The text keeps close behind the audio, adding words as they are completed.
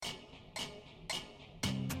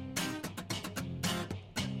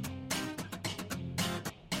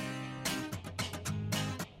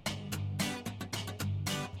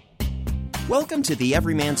Welcome to the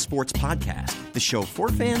Everyman Sports Podcast, the show for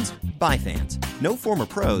fans, by fans. No former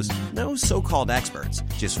pros, no so-called experts,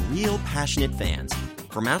 just real passionate fans.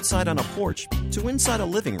 From outside on a porch to inside a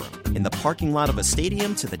living room, in the parking lot of a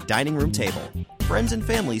stadium to the dining room table, friends and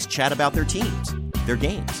families chat about their teams, their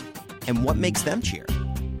games, and what makes them cheer.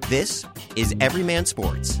 This is Everyman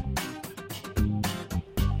Sports.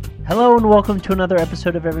 Hello and welcome to another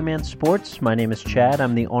episode of Everyman Sports. My name is Chad.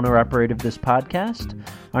 I'm the owner-operator of this podcast.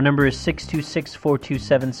 Our number is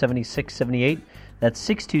 626-427-7678. That's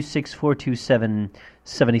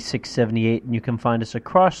 626-427-7678. And you can find us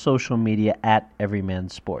across social media at Everyman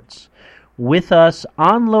Sports. With us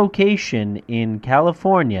on location in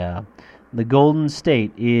California, the Golden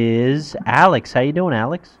State, is Alex. How you doing,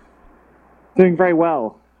 Alex? Doing very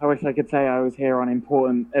well. I wish I could say I was here on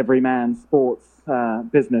important Everyman Sports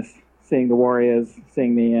business, seeing the Warriors,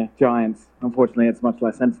 seeing the Giants. Unfortunately, it's much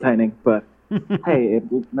less entertaining, but hey, it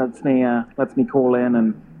lets me call in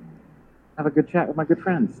and have a good chat with my good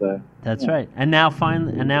friends. So that's right. And now,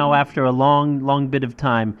 after a long bit of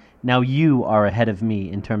time, now you are ahead of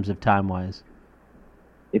me in terms of time-wise.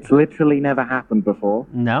 It's literally never happened before.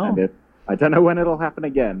 No, I don't know when it'll happen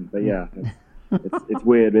again, but yeah, it's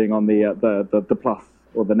weird being on the plus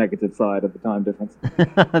or the negative side of the time difference.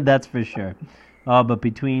 That's for sure. But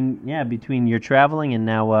between your traveling and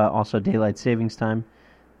now also daylight savings time,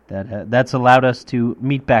 that's allowed us to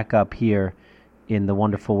meet back up here in the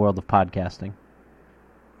wonderful world of podcasting.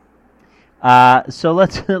 So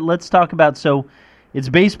let's talk about. So it's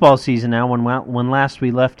baseball season now. When last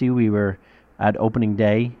we left you, we were at opening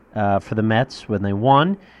day for the Mets when they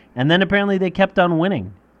won, and then apparently they kept on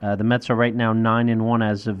winning. The Mets are right now 9-1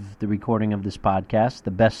 as of the recording of this podcast, the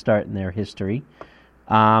best start in their history,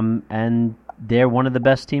 and they're one of the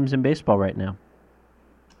best teams in baseball right now.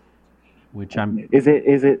 Which I'm. Is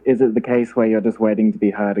it the case where you're just waiting to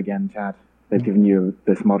be heard again, Chad? They've given you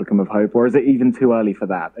this modicum of hope, or is it even too early for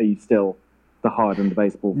that? Are you still the hardened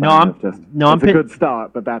baseball fan? It's a good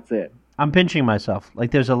start, but that's it. I'm pinching myself.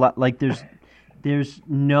 Like there's a lot. Like there's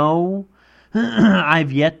no.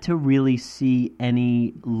 I've yet to really see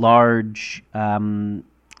any large worrisome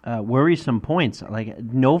points. Like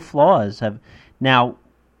no flaws have. Now,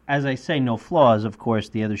 as I say, no flaws. Of course,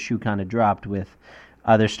 the other shoe kind of dropped with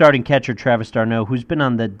their starting catcher Travis d'Arnaud, who's been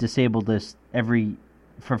on the disabled list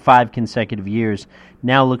for 5 consecutive years.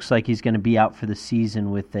 Now looks like he's going to be out for the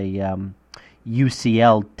season with a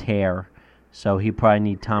UCL tear, so he probably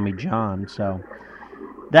need Tommy John. So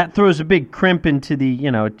that throws a big crimp into the,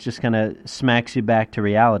 it just kind of smacks you back to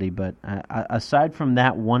reality. But aside from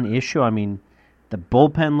that one issue, I mean, the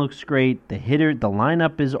bullpen looks great. The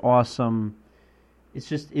lineup is awesome.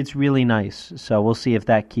 It's really nice. So we'll see if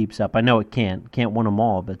that keeps up. I know it can't win them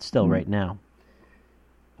all, but still right now.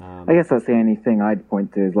 I guess that's the only thing I'd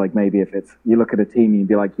point to is like maybe if you look at a team, you'd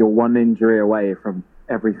be like, you're one injury away from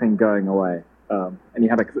everything going away. And you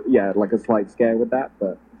had a slight scare with that,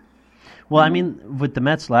 but. Well, I mean, with the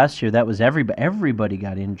Mets last year, that was everybody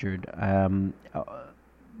got injured.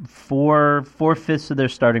 4/5 of their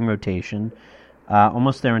starting rotation,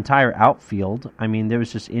 almost their entire outfield. I mean, there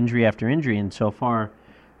was just injury after injury, and so far,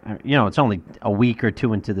 it's only a week or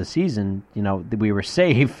two into the season. We were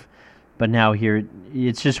safe, but now here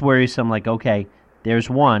it's just worrisome. Like, okay, there's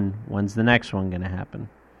one. When's the next one going to happen?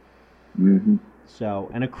 Mm-hmm. So,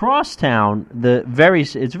 and across town,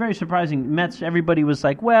 it's very surprising. Mets, everybody was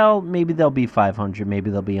like, well, maybe they'll be 500,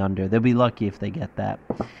 maybe they'll be under. They'll be lucky if they get that.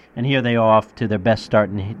 And here they are off to their best start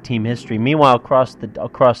in team history. Meanwhile,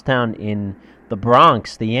 across town in the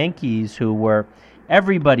Bronx, the Yankees, who were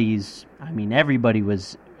everybody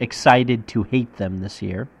was excited to hate them this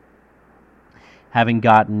year, having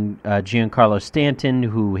gotten Giancarlo Stanton,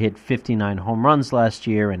 who hit 59 home runs last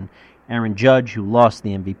year, and Aaron Judge, who lost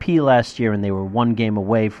the MVP last year, and they were one game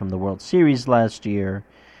away from the World Series last year,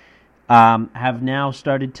 have now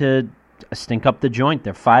started to stink up the joint.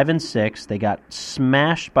 They're 5-6. They got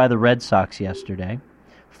smashed by the Red Sox yesterday,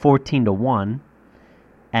 14-1,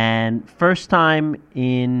 and first time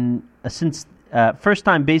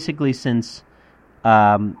basically since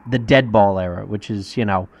the dead ball era, which is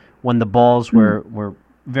when the balls were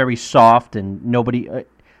very soft and nobody.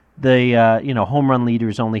 Home run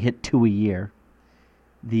leaders only hit 2 a year.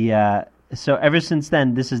 So ever since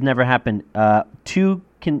then, this has never happened. Two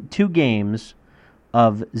games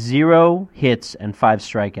of 0 hits and 5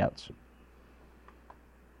 strikeouts.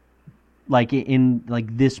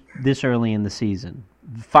 This early in the season,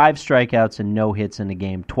 5 strikeouts and no hits in a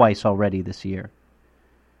game twice already this year.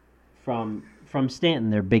 From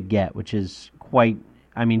Stanton, their big get, which is quite.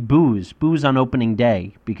 I mean, boos on opening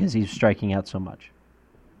day because he's striking out so much.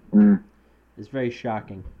 It's very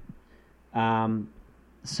shocking.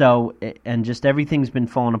 So, and just everything's been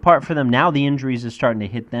falling apart for them. Now the injuries are starting to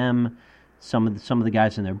hit them. Some of the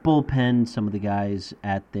guys in their bullpen, some of the guys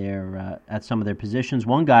at some of their positions.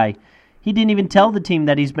 One guy, he didn't even tell the team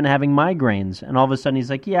that he's been having migraines, and all of a sudden he's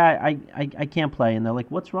like, "Yeah, I can't play." And they're like,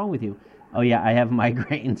 "What's wrong with you?" "Oh yeah, I have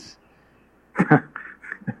migraines."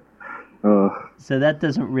 So that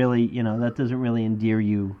doesn't really endear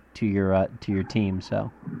you to your team.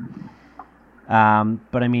 So,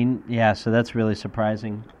 but I mean, yeah. So that's really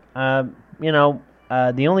surprising. The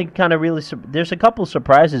only kind of really there's a couple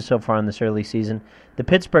surprises so far in this early season. The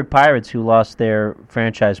Pittsburgh Pirates, who lost their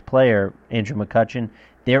franchise player Andrew McCutchen,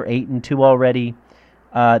 they're 8-2 already.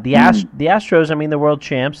 The Astros, I mean, the world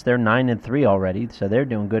champs, they're 9-3 already, so they're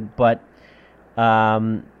doing good. But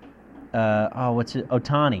what's it?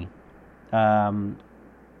 Ohtani. Shohei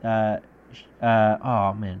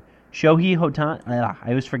Ohtani. I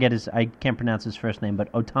always forget I can't pronounce his first name, but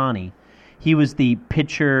Ohtani. He was the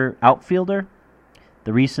pitcher outfielder,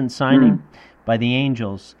 the recent signing by the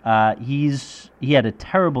Angels. He had a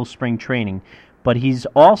terrible spring training, but he's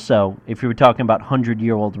also, if you were talking about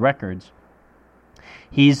 100-year-old records,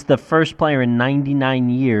 he's the first player in 99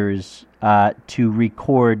 years to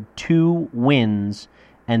record 2 wins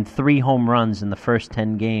and 3 home runs in the first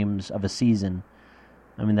 10 games of a season.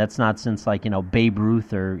 I mean, that's not since Babe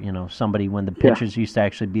Ruth or somebody when the pitchers used to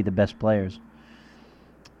actually be the best players.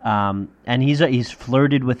 And he's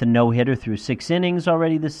flirted with a no-hitter through 6 innings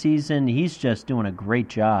already this season. He's just doing a great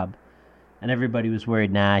job. And everybody was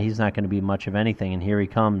worried, he's not going to be much of anything, and here he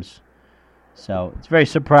comes. So it's very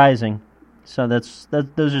surprising. So those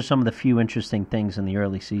are some of the few interesting things in the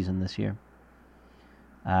early season this year.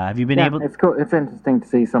 Have you been able? It's cool. It's interesting to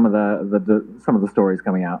see some of the stories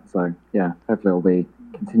coming out. So yeah, hopefully it'll be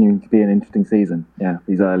continuing to be an interesting season. Yeah,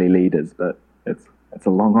 these early leaders, but it's a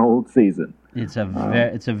long old season. It's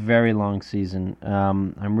a very long season.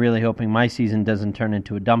 I'm really hoping my season doesn't turn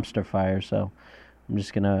into a dumpster fire. So I'm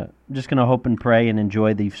just gonna hope and pray and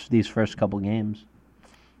enjoy these first couple games.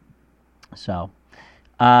 So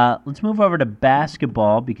let's move over to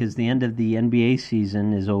basketball because the end of the NBA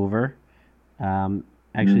season is over.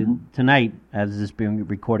 Actually, tonight, as this is being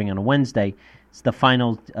recording on a Wednesday, it's the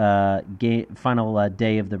final day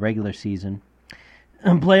of the regular season.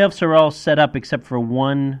 And playoffs are all set up except for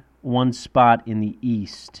one spot in the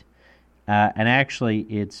East, and actually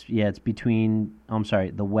it's between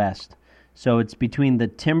the West. So it's between the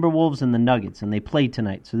Timberwolves and the Nuggets, and they play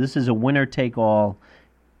tonight. So this is a winner take all.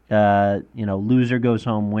 Loser goes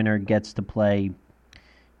home, winner gets to play.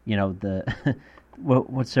 The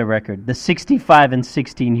what's their record? The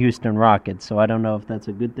 65-16 Houston Rockets. So I don't know if that's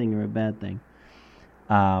a good thing or a bad thing.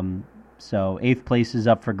 So 8th place is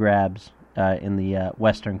up for grabs in the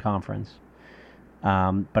Western Conference.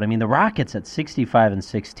 But I mean, the Rockets at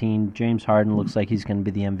 65-16. James Harden looks like he's going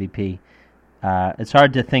to be the MVP. It's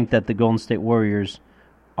hard to think that the Golden State Warriors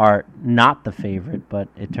are not the favorite, but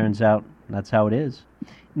it turns out that's how it is.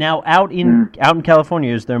 Now, out in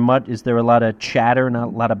California, is there a lot of chatter and a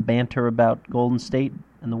lot of banter about Golden State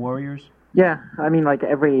and the Warriors? Yeah, I mean,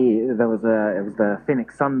 it was the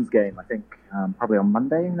Phoenix Suns game, I think, probably on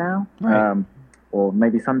Monday now, right. Or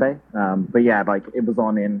maybe Sunday. But yeah, it was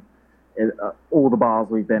on in all the bars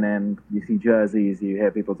we've been in. You see jerseys, you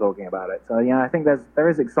hear people talking about it. So yeah, I think there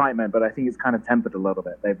is excitement, but I think it's kind of tempered a little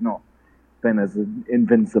bit. They've not been as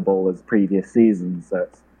invincible as previous seasons, so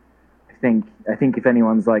I think if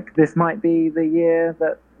anyone's like, this might be the year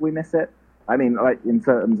that we miss it. I mean, in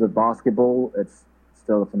terms of basketball, it's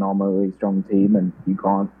still a phenomenally strong team, and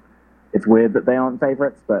it's weird that they aren't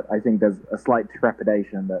favorites, but I think there's a slight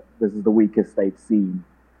trepidation that this is the weakest they've seen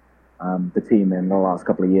the team in the last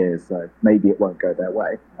couple of years, so maybe it won't go their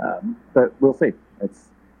way. But we'll see. It's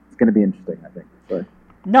going to be interesting, I think. So.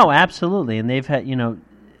 No, absolutely, and they've had,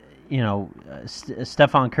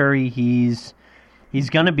 Stephen Curry, He's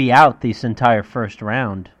going to be out this entire first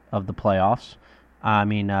round of the playoffs. I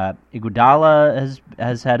mean, Iguodala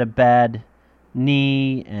has had a bad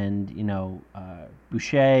knee, and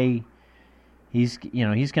Boucher, he's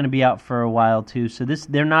going to be out for a while too. So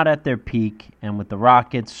they're not at their peak, and with the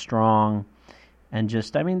Rockets strong, and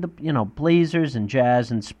the Blazers and Jazz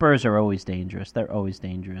and Spurs are always dangerous. They're always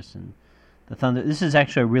dangerous, and the Thunder. This is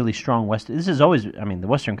actually a really strong West. This is always. I mean, the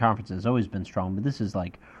Western Conference has always been strong, but this is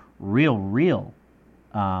real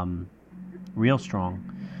strong.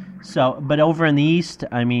 So, but over in the East,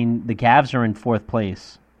 I mean, the Cavs are in 4th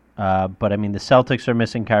place. But I mean, the Celtics are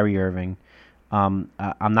missing Kyrie Irving. I'm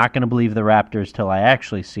not going to believe the Raptors till I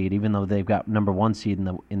actually see it, even though they've got number 1 seed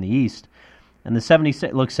in the East. And the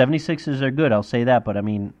 76ers are good, I'll say that. But I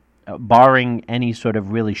mean, barring any sort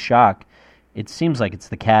of really shock, it seems like it's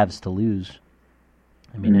the Cavs to lose.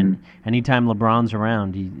 I mean, anytime LeBron's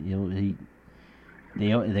around,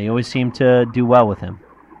 they always seem to do well with him.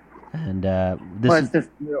 And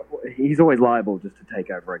he's always liable just to take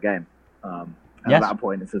over a game. At that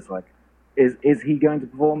point, it's just like, is he going to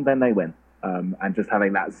perform? Then they win. And just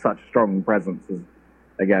having that such strong presence is,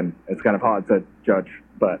 again, it's kind of hard to judge,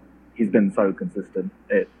 but he's been so consistent.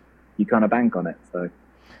 You kind of bank on it. So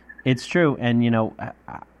it's true, and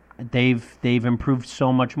they've improved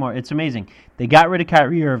so much more. It's amazing. They got rid of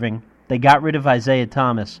Kyrie Irving, they got rid of Isaiah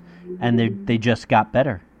Thomas, and they just got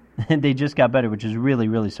better. They just got better, which is really,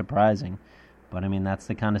 really surprising. But I mean, that's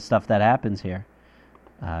the kind of stuff that happens here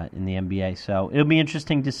in the NBA. So it'll be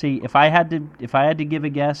interesting to see. If I had to give a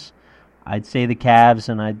guess, I'd say the Cavs,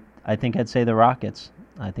 and I think I'd say the Rockets.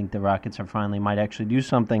 I think the Rockets might actually do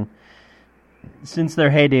something since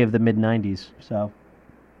their heyday of the mid-'90s. So,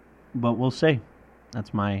 but we'll see.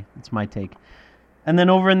 That's my take. And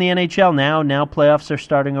then over in the NHL now playoffs are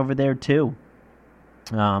starting over there too.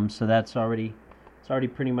 So that's already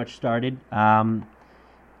pretty much started. An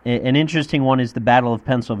interesting one is the Battle of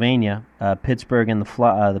Pennsylvania. Pittsburgh and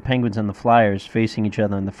the Penguins and the Flyers facing each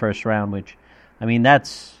other in the first round. Which, I mean,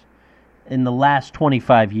 that's in the last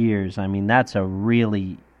 25 years. I mean, that's a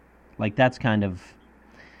really that's kind of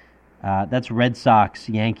that's Red Sox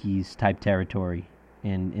Yankees type territory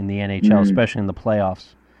in the NHL, especially in the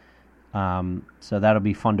playoffs. So that'll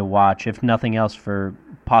be fun to watch, if nothing else, for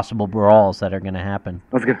possible brawls that are going to happen.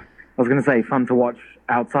 I was going to say fun to watch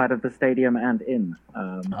outside of the stadium and in.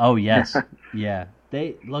 Oh yes, yeah.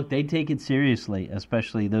 They take it seriously,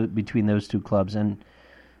 especially between those two clubs, and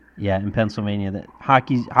yeah, in Pennsylvania, that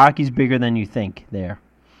hockey's bigger than you think there.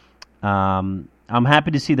 I'm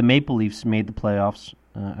happy to see the Maple Leafs made the playoffs.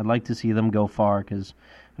 I'd like to see them go far because,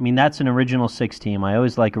 I mean, that's an original six team. I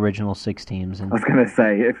always like original six teams. And I was going to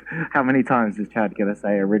say, how many times is Chad going to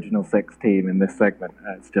say original six team in this segment?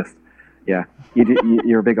 It's just, yeah,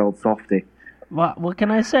 you're a big old softy. Well, what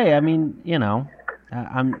can I say? I mean,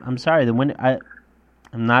 I'm sorry. I'm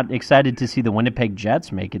not excited to see the Winnipeg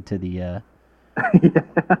Jets make it to the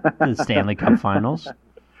Stanley Cup Finals.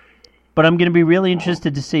 But I'm going to be really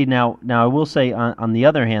interested to see now. I will say, on the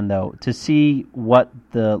other hand, though, to see what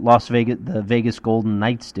the Vegas Golden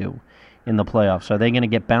Knights do in the playoffs. Are they going to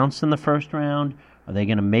get bounced in the first round? Are they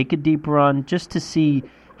going to make a deep run? Just to see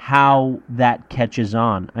how that catches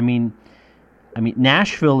on. I mean,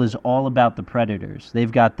 Nashville is all about the Predators.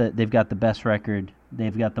 They've got the best record.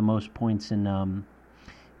 They've got the most points in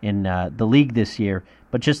the league this year.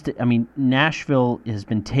 But Nashville has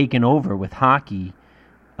been taken over with hockey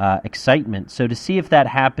excitement. So to see if that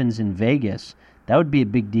happens in Vegas, that would be a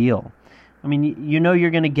big deal. I mean, you're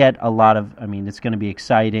going to get a lot of. I mean, it's going to be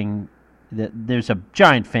exciting. There's a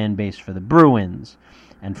giant fan base for the Bruins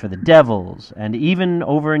and for the Devils, and even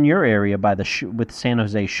over in your area with San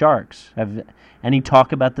Jose Sharks. Have any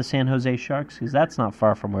talk about the San Jose Sharks? Because that's not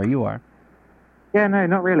far from where you are. Yeah, no,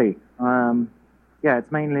 not really. Yeah,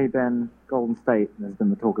 it's mainly been Golden State has been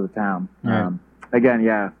the talk of the town. Right. Again,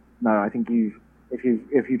 yeah, no, I think if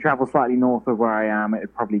you travel slightly north of where I am,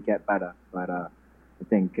 it'd probably get better. But I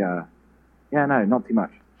think, yeah, no, not too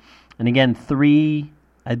much. And again,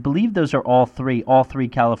 I believe those are all three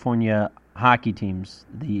California hockey teams.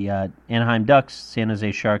 The Anaheim Ducks, San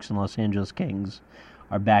Jose Sharks, and Los Angeles Kings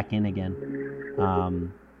are back in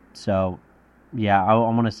again. So, yeah,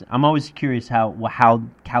 I'm always curious how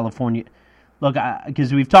California. Look,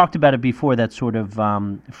 because we've talked about it before, that sort of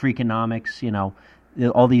freakonomics.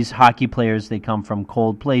 All these hockey players, they come from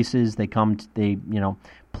cold places. They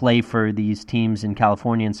play for these teams in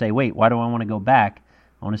California and say, wait, why do I want to go back?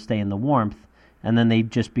 I want to stay in the warmth. And then they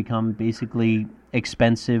just become basically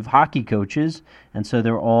expensive hockey coaches. And so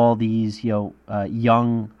they're all these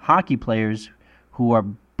young hockey players who are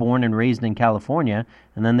born and raised in California,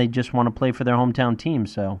 and then they just want to play for their hometown team.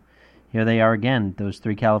 So here they are again, those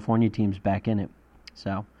three California teams back in it.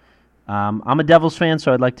 So I'm a Devils fan,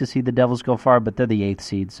 so I'd like to see the Devils go far, but they're the 8th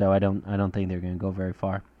seed, so I don't think they're going to go very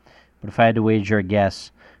far. But if I had to wager a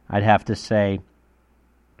guess, I'd have to say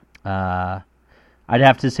the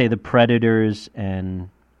Predators, and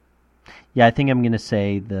yeah, I think I'm going to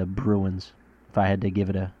say the Bruins. If I had to give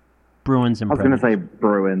it a Bruins and Predators. I was going to say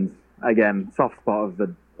Bruins again. Soft spot as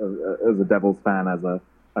a Devils fan,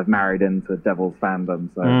 I've married into Devils fandom,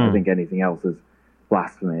 so I think anything else is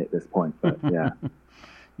blasphemy at this point. But yeah.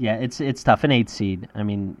 Yeah, it's tough. An 8th seed. I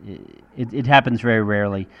mean, it happens very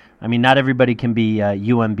rarely. I mean, not everybody can be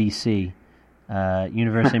UMBC,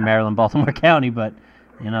 University of Maryland, Baltimore County, but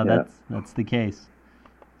that's the case.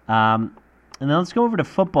 And then let's go over to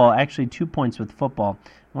football. Actually, 2 points with football.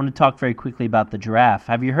 I want to talk very quickly about the draft.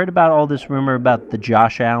 Have you heard about all this rumor about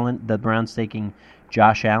the Browns taking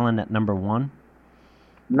Josh Allen at number 1?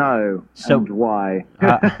 No. So, and why?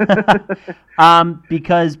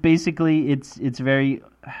 Because basically it's very,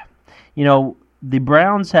 the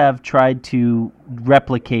Browns have tried to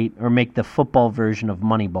replicate or make the football version of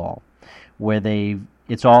Moneyball, where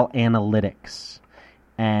it's all analytics.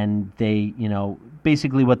 And they,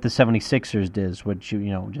 basically what the 76ers did, which,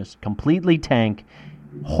 just completely tank,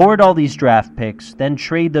 hoard all these draft picks, then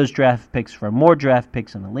trade those draft picks for more draft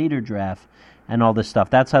picks in a later draft and all this stuff.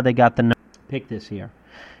 That's how they got the pick this year.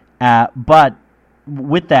 But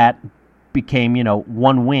with that became,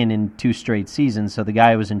 1 win in 2 straight seasons. So the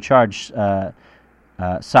guy who was in charge,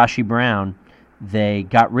 Sashi Brown, they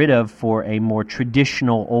got rid of for a more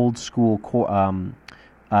traditional, old school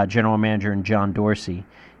general manager in John Dorsey.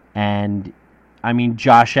 And, I mean,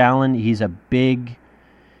 Josh Allen, he's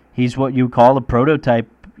what you call a prototype,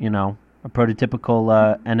 a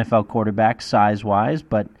prototypical NFL quarterback size-wise,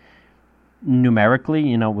 but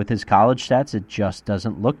numerically, with his college stats, it just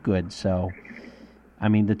doesn't look good. So, I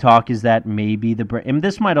mean, the talk is that maybe and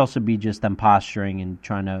this might also be just them posturing and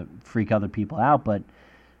trying to freak other people out, but,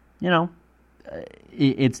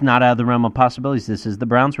 it's not out of the realm of possibilities. This is the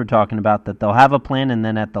Browns we're talking about, that they'll have a plan, and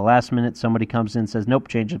then at the last minute, somebody comes in and says, nope,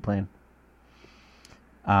 change the plan.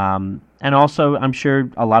 And also, I'm sure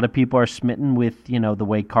a lot of people are smitten with, the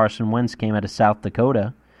way Carson Wentz came out of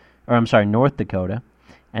North Dakota.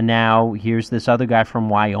 And now here's this other guy from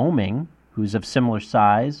Wyoming who's of similar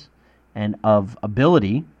size and of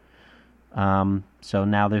ability. So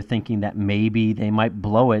now they're thinking that maybe they might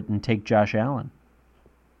blow it and take Josh Allen.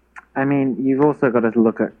 I mean, you've also got to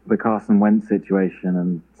look at the Carson Wentz situation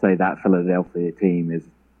and say that Philadelphia team is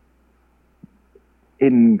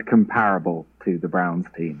incomparable to the Browns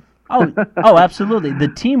team. Oh, absolutely. The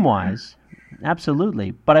team-wise,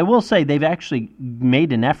 absolutely. But I will say they've actually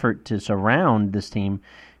made an effort to surround this team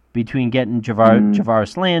between getting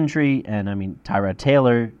Javaris Landry and, Tyrod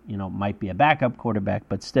Taylor, might be a backup quarterback,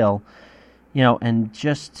 but still, and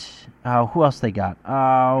just who else they got?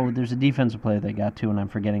 Oh, there's a defensive player they got too, and I'm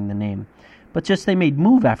forgetting the name. But just they made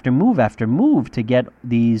move after move after move to get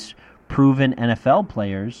these proven NFL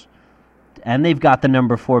players, and they've got the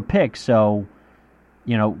number 4 pick. So,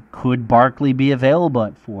 could Barkley be available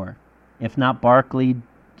at 4? If not Barkley,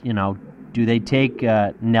 do they take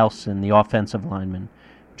Nelson, the offensive lineman,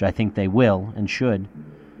 which I think they will and should.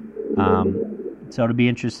 So it'll be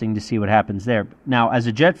interesting to see what happens there. Now, as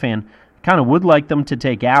a Jet fan, I kind of would like them to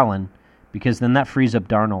take Allen, because then that frees up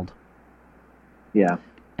Darnold. Yeah.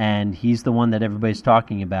 And he's the one that everybody's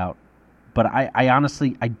talking about. But I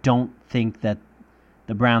honestly, I don't think that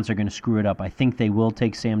the Browns are going to screw it up. I think they will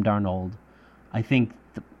take Sam Darnold. I think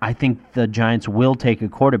the Giants will take a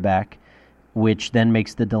quarterback, which then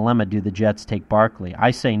makes the dilemma, do the Jets take Barkley?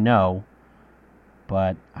 I say no,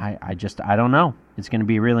 but I don't know. It's going to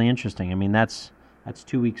be really interesting. I mean, that's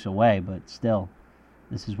 2 weeks away, but still,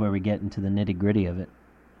 this is where we get into the nitty-gritty of it.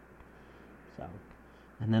 So,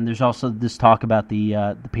 and then there's also this talk about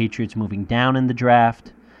the Patriots moving down in the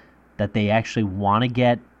draft, that they actually want to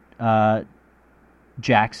get Lamar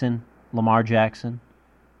Jackson,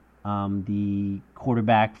 the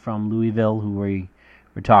quarterback from Louisville, who we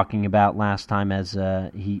were talking about last time. As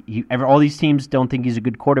all these teams don't think he's a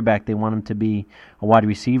good quarterback. They want him to be a wide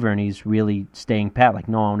receiver, and he's really staying pat. Like,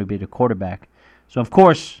 no, I want to be the quarterback. So of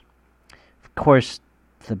course,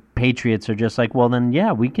 the Patriots are just like, well, then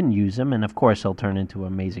yeah, we can use him, and of course he'll turn into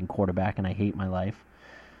an amazing quarterback. And I hate my life.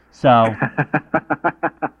 So.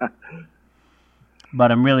 But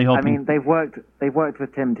I'm really hoping. I mean, they've worked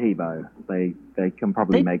with Tim Tebow. They can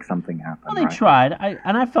probably make something happen. Well, they tried.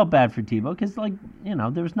 I felt bad for Tebow because,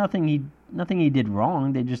 there was nothing he did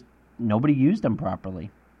wrong. They just nobody used him properly.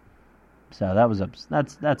 So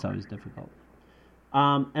that's always difficult.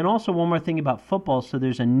 And also one more thing about football. So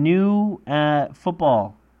there's a new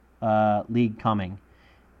football league coming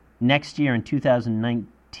next year in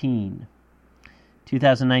 2019.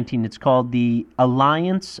 2019. It's called the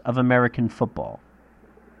Alliance of American Football.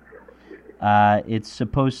 It's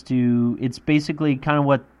basically kind of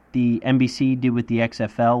what the NBC did with the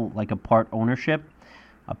XFL, like a part ownership.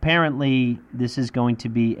 Apparently, this is going to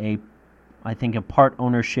be I think a part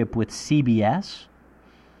ownership with CBS.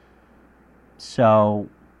 So,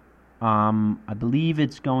 I believe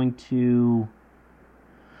it's going to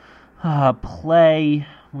play.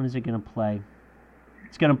 When is it going to play?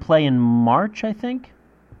 It's going to play in March, I think.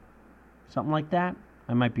 Something like that.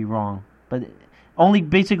 I might be wrong. But only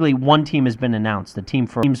basically one team has been announced. The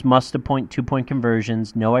teams must appoint 2-point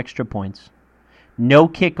conversions, no extra points. no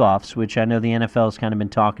kickoffs, which I know the NFL has kind of been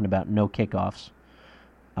talking about, no kickoffs.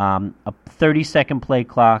 A 30-second play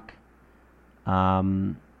clock,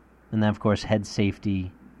 and then, of course, head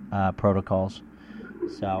safety protocols.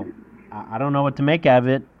 So I don't know what to make of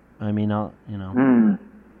it. I mean,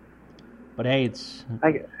 But, hey, it's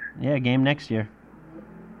game next year.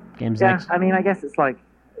 Game's next. I mean, I guess it's like,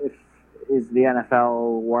 is the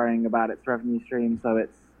NFL worrying about its revenue stream, so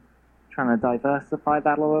it's trying to diversify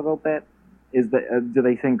that a little bit? Do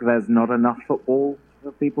they think there's not enough football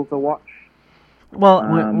for people to watch?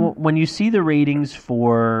 Well, when you see the ratings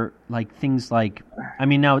for things like, I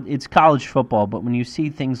mean, now it's college football, but when you see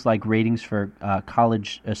things like ratings for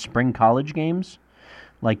spring college games,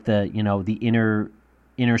 like the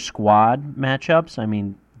inter squad matchups, I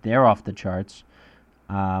mean, they're off the charts.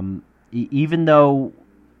 Even though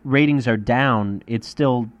ratings are down, it's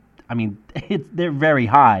still, I mean, they're very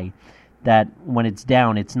high. That when it's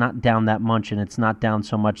down, it's not down that much, and it's not down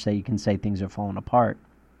so much that you can say things are falling apart.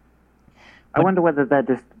 I wonder whether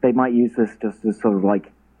they might use this just as sort of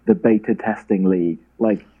like the beta testing league,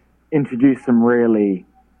 like introduce some really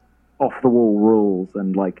off-the-wall rules,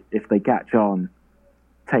 and like if they catch on,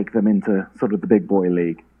 take them into sort of the big boy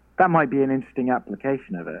league. That might be an interesting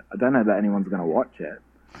application of it. I don't know that anyone's going to watch it.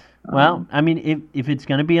 Well, I mean, if it's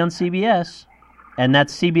going to be on CBS, and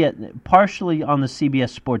that's CBS partially on the CBS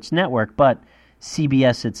Sports Network, but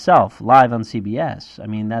CBS itself live on CBS. I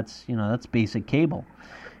mean, that's basic cable.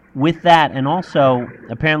 With that, and also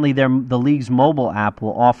apparently the league's mobile app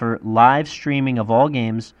will offer live streaming of all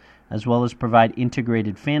games, as well as provide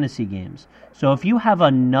integrated fantasy games. So if you have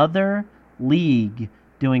another league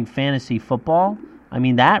doing fantasy football, I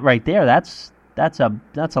mean, that right there, that's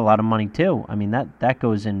a lot of money too. I mean, that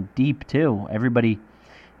goes in deep too. Everybody,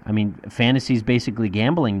 I mean, fantasy is basically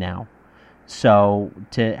gambling now. So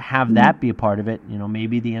to have that be a part of it,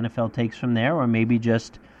 maybe the NFL takes from there, or maybe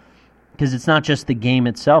just because it's not just the game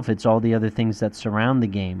itself, it's all the other things that surround the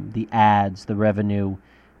game, the ads, the revenue,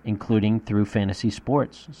 including through fantasy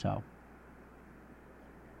sports. So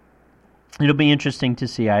it'll be interesting to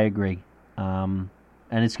see. I agree. And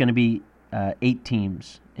it's going to be 8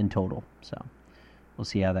 teams in total. So we'll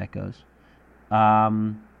see how that goes.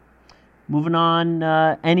 Moving on,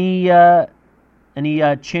 any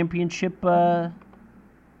championship,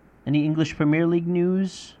 any English Premier League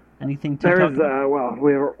news? Anything to talk about? Well,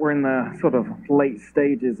 we're in the sort of late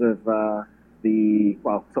stages of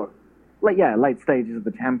late stages of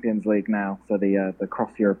the Champions League now. So the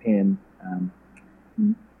cross-European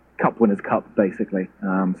Cup Winners' Cup, basically.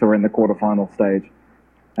 So we're in the quarterfinal stage,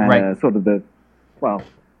 and right. Sort of the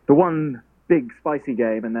one big spicy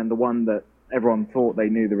game, and then the one that everyone thought they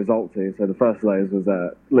knew the result to. So the first of those was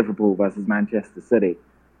Liverpool versus Manchester City.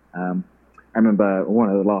 I remember one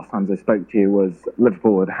of the last times I spoke to you was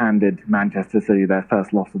Liverpool had handed Manchester City their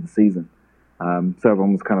first loss of the season. So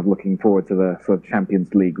everyone was kind of looking forward to the sort of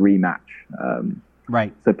Champions League rematch.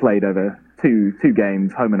 Right. So played over two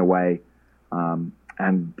games, home and away,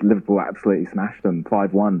 and Liverpool absolutely smashed them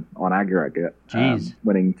 5-1 on aggregate. Jeez.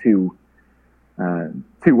 Winning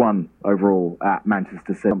 2-1 overall at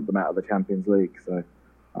Manchester City, dumped them out of the Champions League. So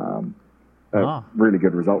really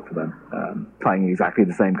good result for them. Playing exactly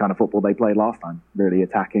the same kind of football they played last time, really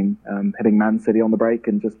attacking, hitting Man City on the break,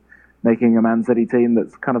 and just making a Man City team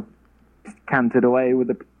that's kind of canted away with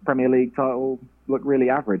the Premier League title look really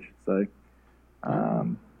average. So,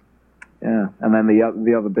 yeah. And then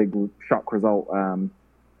the other big shock result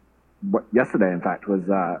yesterday, in fact, was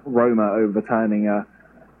Roma overturning a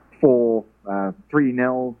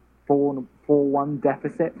 3-0, 4-1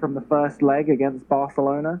 deficit from the first leg against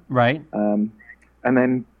Barcelona. Right. And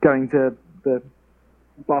then going to the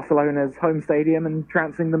Barcelona's home stadium and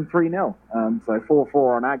trouncing them 3-0. So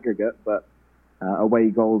 4-4 on aggregate, but away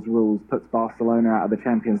goals rules puts Barcelona out of the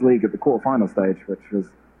Champions League at the quarterfinal stage, which was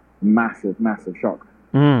massive shock.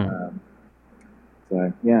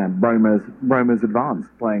 So yeah, Roma's advanced,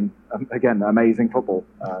 playing again amazing football.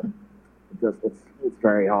 It's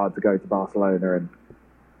very hard to go to Barcelona and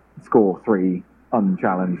score 3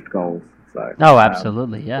 unchallenged goals. So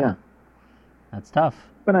absolutely, yeah. That's tough.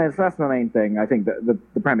 But no, so that's the main thing. I think that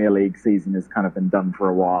the Premier League season has kind of been done for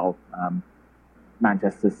a while.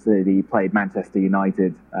 Manchester City played Manchester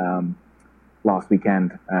United last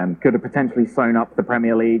weekend. Could have potentially sewn up the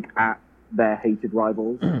Premier League at their hated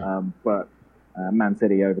rivals, but Man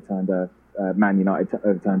United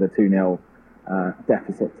overturned a 2-0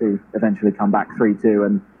 deficit to eventually come back 3-2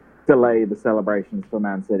 and delay the celebrations for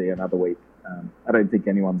Man City another week. I don't think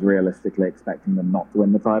anyone's realistically expecting them not to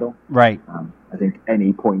win the title. Right. I think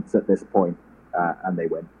any points at this point, and they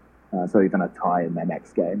win. So even a tie in their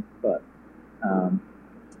next game. But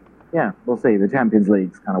yeah, we'll see. The Champions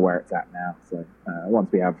League's kind of where it's at now. So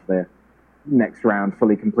once we have the next round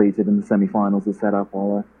fully completed and the semi-finals are set up,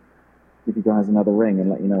 I'll give you guys another ring and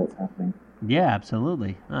let you know what's happening. Yeah,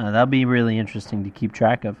 absolutely. That'll be really interesting to keep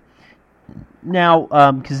track of.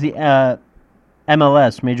 Now, because the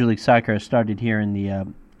MLS, Major League Soccer, started here in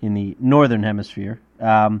the Northern Hemisphere,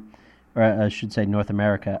 or I should say North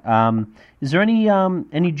America. Is there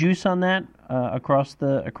any juice on that across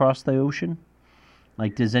the ocean?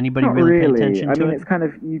 Like, does anybody Not really really pay attention I to mean, it? it's kind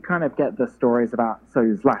of you kind of get the stories about.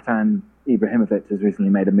 So Zlatan Ibrahimovic has recently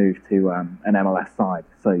made a move to an MLS side.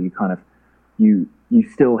 So you kind of you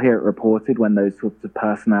still hear it reported when those sorts of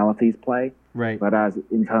personalities play. Right. But as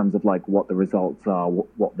in terms of like what the results are,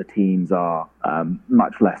 what the teams are,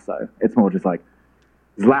 much less so. It's more just like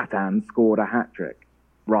Zlatan scored a hat-trick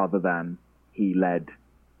rather than he led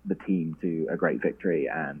the team to a great victory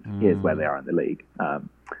and here's where they are in the league.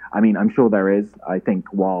 I mean, I'm sure there is. I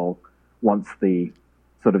think once the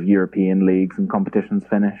sort of European leagues and competitions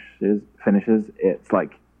finishes,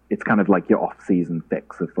 it's kind of like your off-season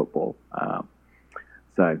fix of football.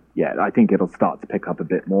 So, yeah, I think it'll start to pick up a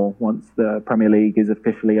bit more once the Premier League is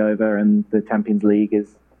officially over and the Champions League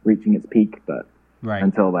is reaching its peak. But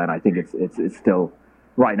until then, I think it's still,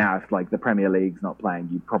 right now, if like the Premier League's not playing,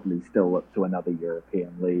 you'd probably still look to another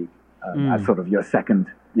European league as sort of your second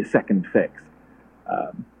fix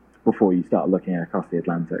before you start looking across the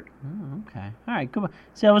Atlantic. Oh, okay. All right, come on.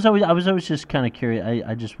 See, I was always just kind of curious.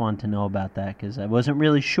 I just wanted to know about that because I wasn't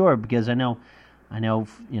really sure because I know,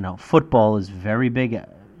 football is very big,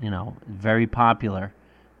 very popular,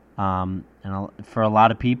 and for a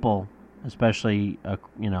lot of people, especially,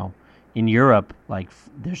 in Europe, like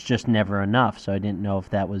there's just never enough. So I didn't know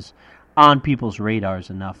if that was on people's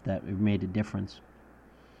radars enough that it made a difference.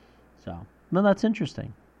 So, well, that's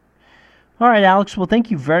interesting. All right, Alex. Well,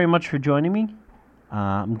 thank you very much for joining me.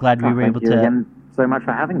 I'm glad we were able to. Thank you again so much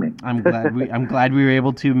for having me. I'm glad we were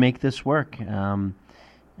able to make this work. Yeah,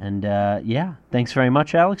 thanks very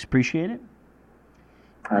much, Alex. Appreciate it.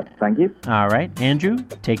 Thank you. All right, Andrew,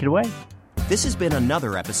 take it away. This has been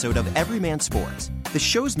another episode of Everyman Sports. The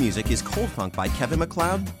show's music is Cold Funk by Kevin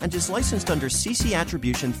MacLeod and is licensed under CC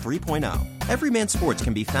Attribution 3.0. Everyman Sports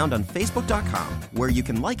can be found on Facebook.com, where you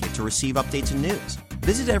can like it to receive updates and news.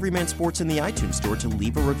 Visit Everyman Sports in the iTunes Store to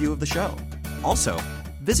leave a review of the show. Also,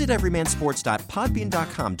 visit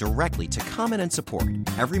everymansports.podbean.com directly to comment and support.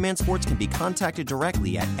 Everyman Sports can be contacted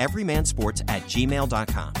directly at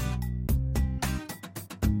everymansports@gmail.com.